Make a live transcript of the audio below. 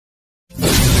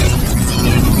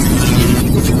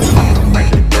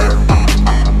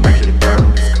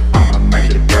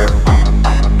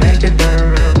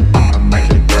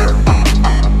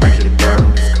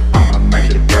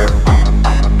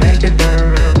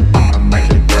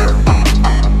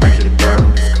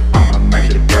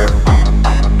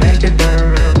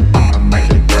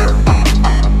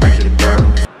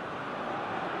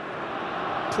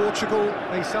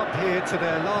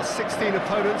16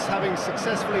 opponents, having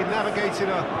successfully navigated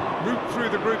a route through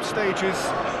the group stages.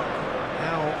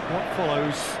 Now, what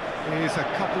follows is a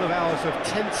couple of hours of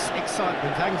tense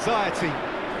excitement, anxiety.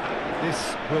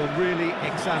 This will really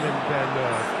examine their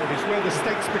nerve. It is where the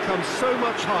stakes become so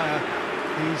much higher.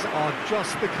 These are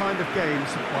just the kind of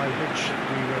games by which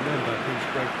we remember these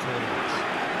great tournaments.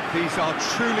 These are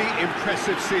truly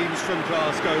impressive scenes from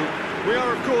Glasgow. We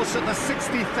are, of course, at the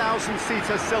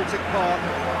 60,000-seater Celtic Park,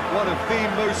 one of the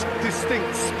most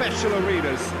distinct special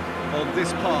arenas on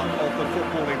this part of the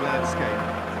footballing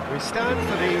landscape. We stand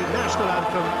for the national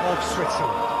anthem of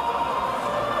Switzerland.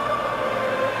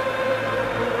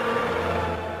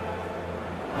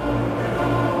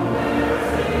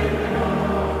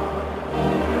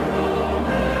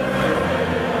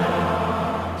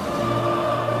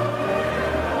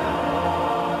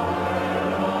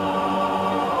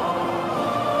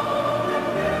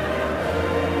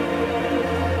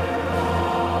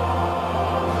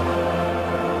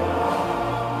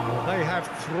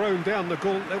 Thrown down the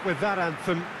gauntlet with that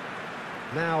anthem.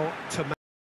 Now to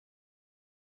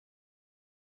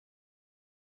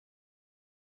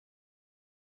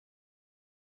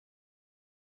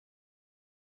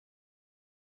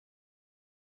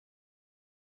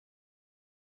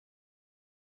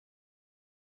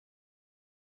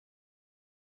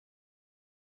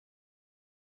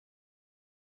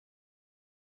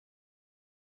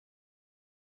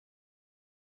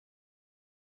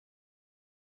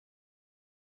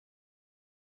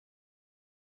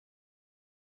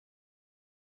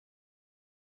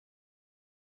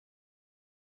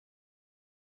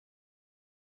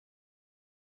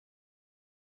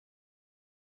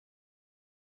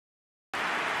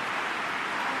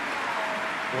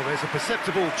well, there's a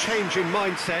perceptible change in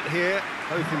mindset here,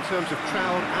 both in terms of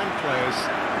crowd and players.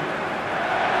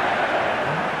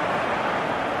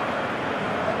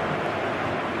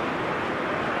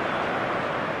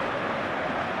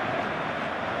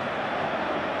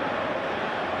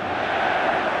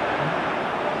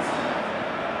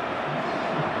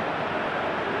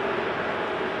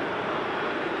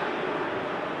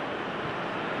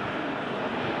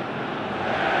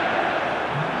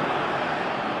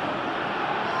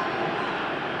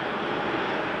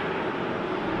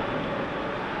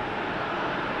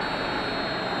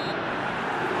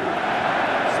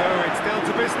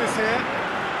 Business here.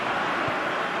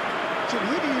 Jim,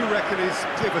 who do you reckon is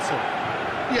pivotal?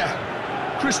 Yeah,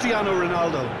 Cristiano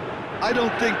Ronaldo. I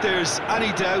don't think there's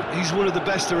any doubt he's one of the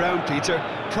best around, Peter.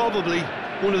 Probably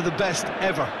one of the best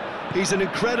ever. He's an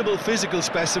incredible physical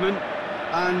specimen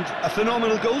and a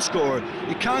phenomenal goal scorer.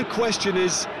 You can't question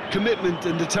his commitment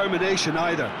and determination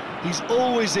either. He's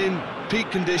always in peak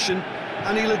condition,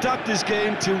 and he'll adapt his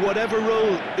game to whatever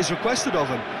role is requested of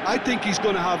him. I think he's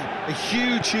going to have a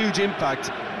huge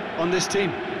impact on this team.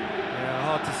 Yeah,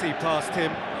 hard to see past him.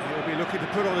 He'll be looking to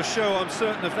put on a show, I'm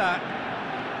certain of that.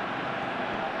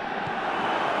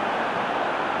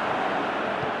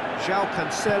 João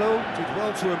Cancelo did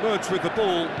well to emerge with the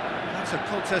ball. That's a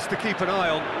contest to keep an eye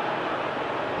on.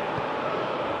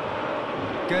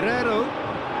 Guerrero.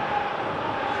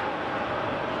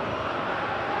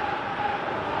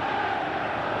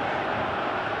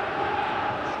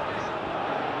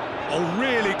 Oh,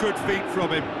 really good feet from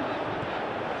him.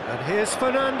 And here's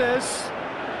Fernandes.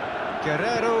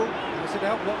 Guerrero, is it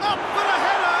out? Up for the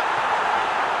header!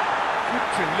 Good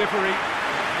delivery.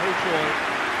 Oh boy.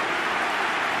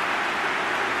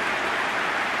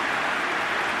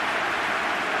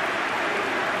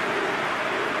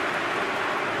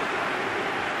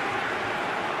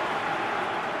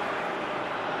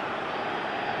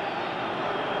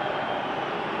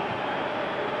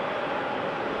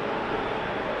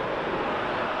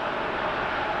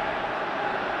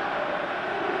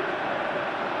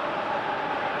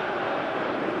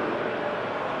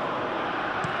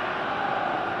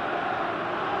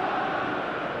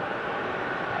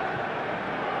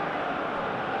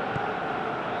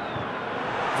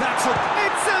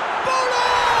 It's a bolo!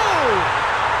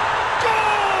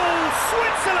 Goal,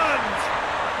 Switzerland!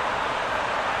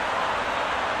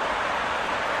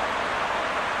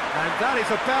 And that is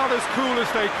about as cool as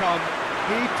they come.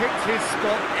 He picked his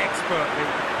spot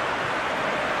expertly.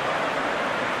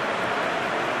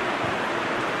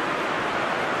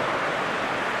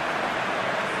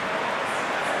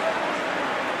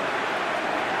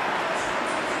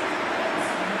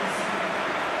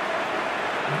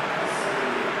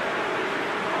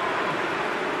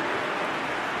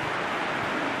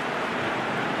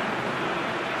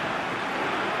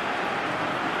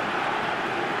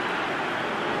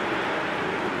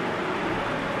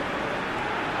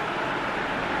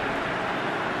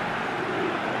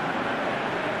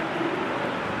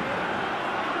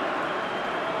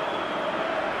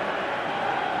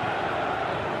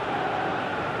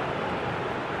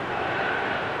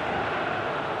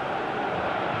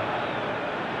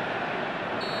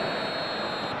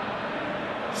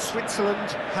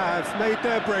 Switzerland have made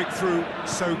their breakthrough,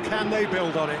 so can they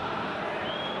build on it?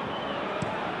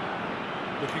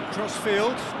 Looking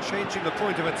cross-field, changing the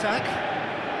point of attack.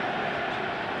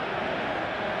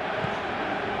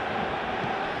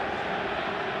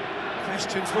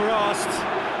 Questions were asked,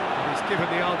 and he's given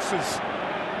the answers.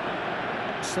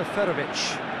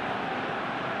 Seferovic.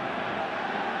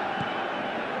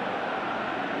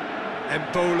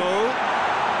 Embolo.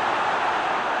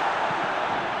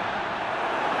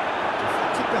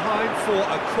 Deflected behind for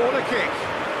a corner kick.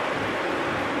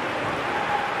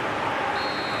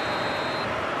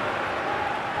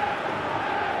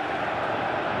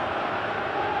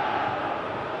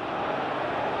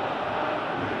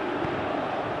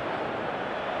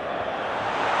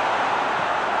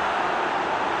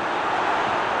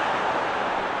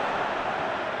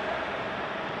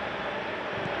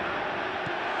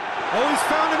 Oh, he's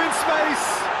found him in space!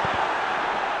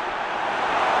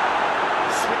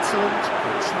 Switzerland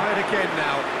will try it again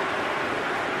now.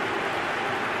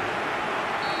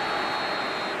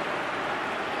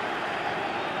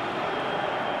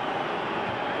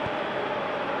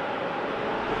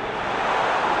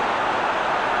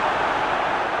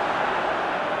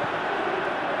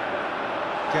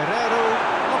 Guerrero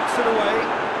knocks it away.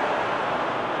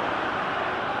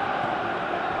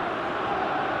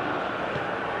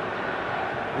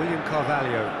 William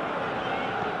Carvalho.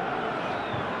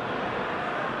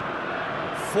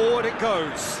 Forward it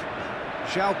goes.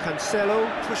 João Cancelo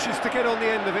pushes to get on the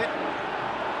end of it.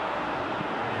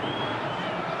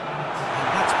 And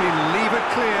that's been levered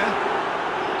clear.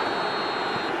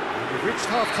 We've reached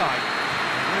half-time.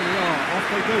 There we are, off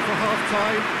they go for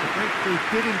half-time. The breakthrough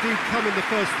did indeed come in the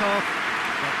first half,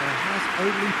 but there has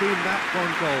only been that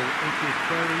one goal. It is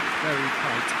very, very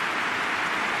tight.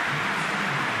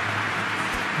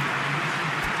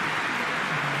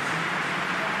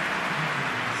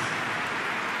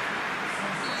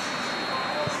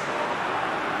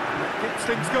 Gets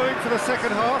things going for the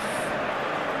second half.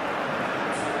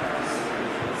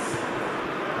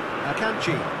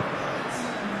 Akanji.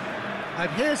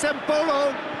 And here's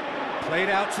Embolo. Played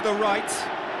out to the right.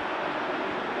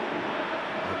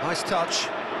 A nice touch.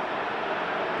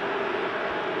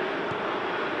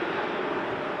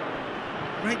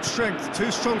 Great strength,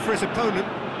 too strong for his opponent.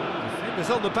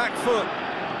 Defender's on the back foot.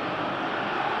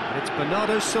 And it's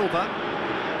Bernardo Silva.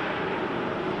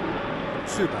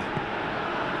 Suba.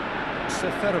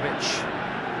 Seferovic.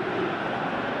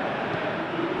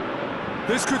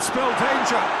 This could spell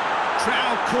danger.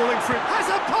 Crowd calling for it. Has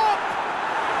a pop!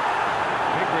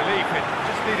 Big relief, it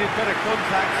just needed better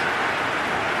contact.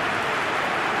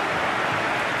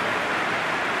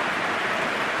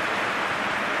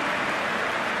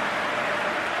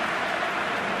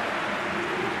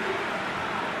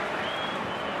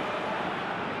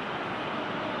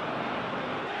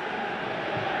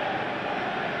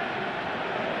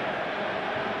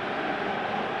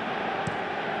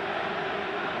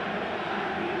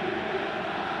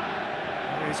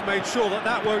 He's made sure that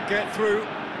that won't get through.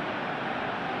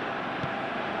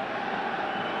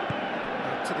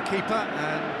 Back to the keeper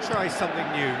and try something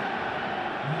new.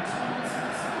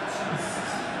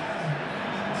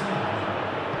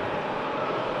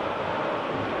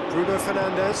 Bruno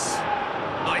Fernandes.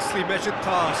 Nicely measured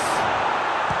pass.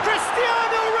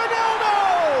 Cristiano Ronaldo!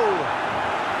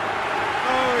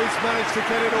 Oh, he's managed to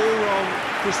get it all wrong.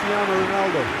 Cristiano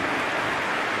Ronaldo.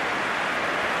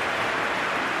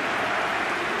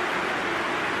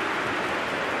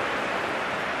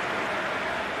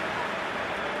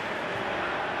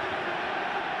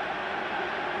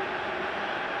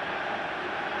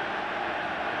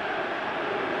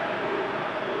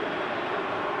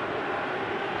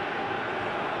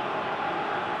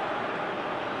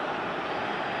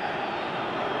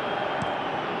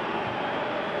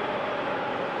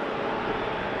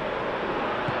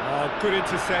 Good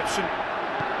interception.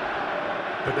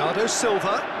 Bernardo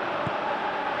Silva.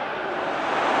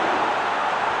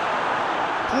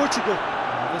 Portugal.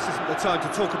 Oh, this isn't the time to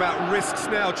talk about risks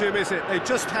now, Jim, is it? They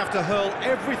just have to hurl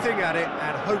everything at it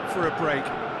and hope for a break.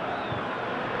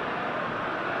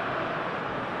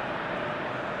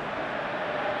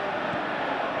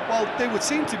 Well, they would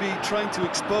seem to be trying to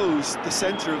expose the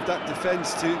centre of that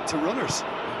defence to runners.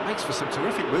 It makes for some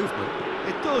terrific movement.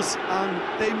 It does, and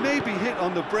they may be hit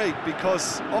on the break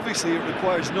because obviously it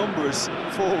requires numbers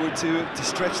forward to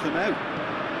stretch them out.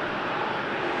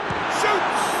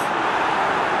 Shoots!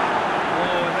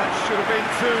 Oh, and that should have been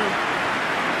two.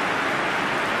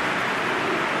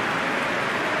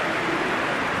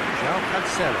 João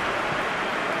Cancelo.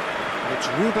 It's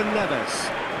Ruben Neves.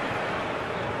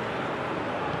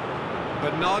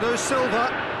 Bernardo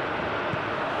Silva.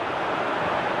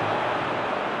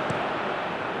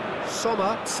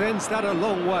 Sommer sends that a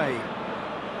long way.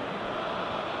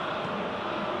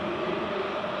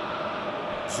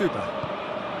 Zuba.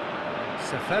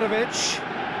 Seferovic.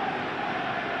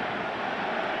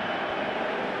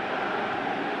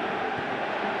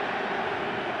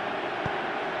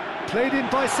 Played in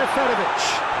by Seferovic.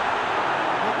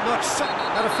 Not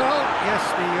that a foul? Yes,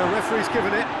 the referee's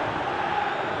given it.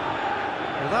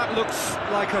 Well, that looks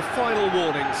like a final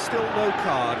warning. Still no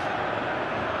card.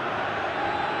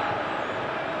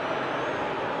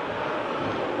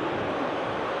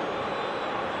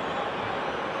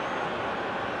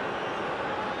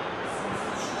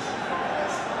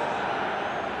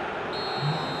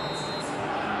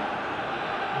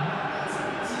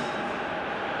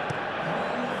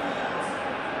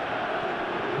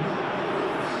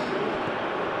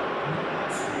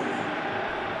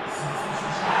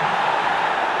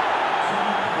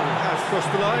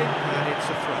 Across the line, and it's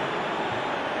a throw.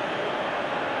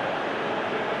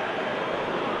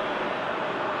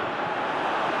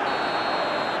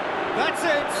 That's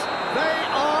it! They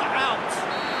are out!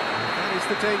 That is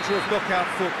the danger of knockout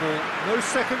football. No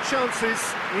second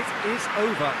chances, it is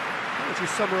over. How would you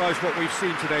summarise what we've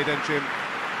seen today then, Jim?